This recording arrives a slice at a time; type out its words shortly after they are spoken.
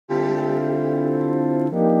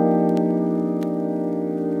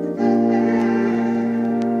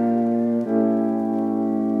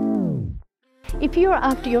If you're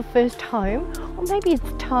after your first home, or maybe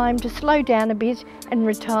it's time to slow down a bit and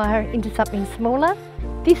retire into something smaller,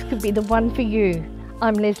 this could be the one for you.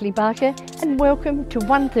 I'm Leslie Barker and welcome to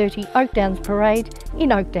 130 Oakdowns Parade in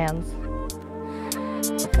Oakdowns.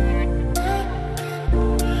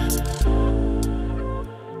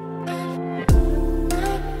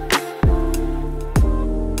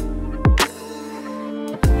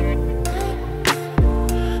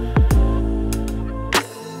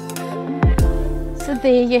 So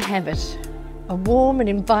there you have it, a warm and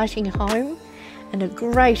inviting home and a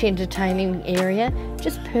great entertaining area,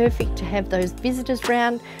 just perfect to have those visitors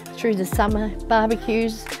round through the summer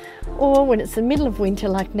barbecues, or when it's the middle of winter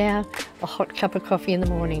like now, a hot cup of coffee in the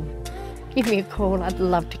morning. Give me a call, I'd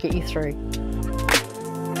love to get you through.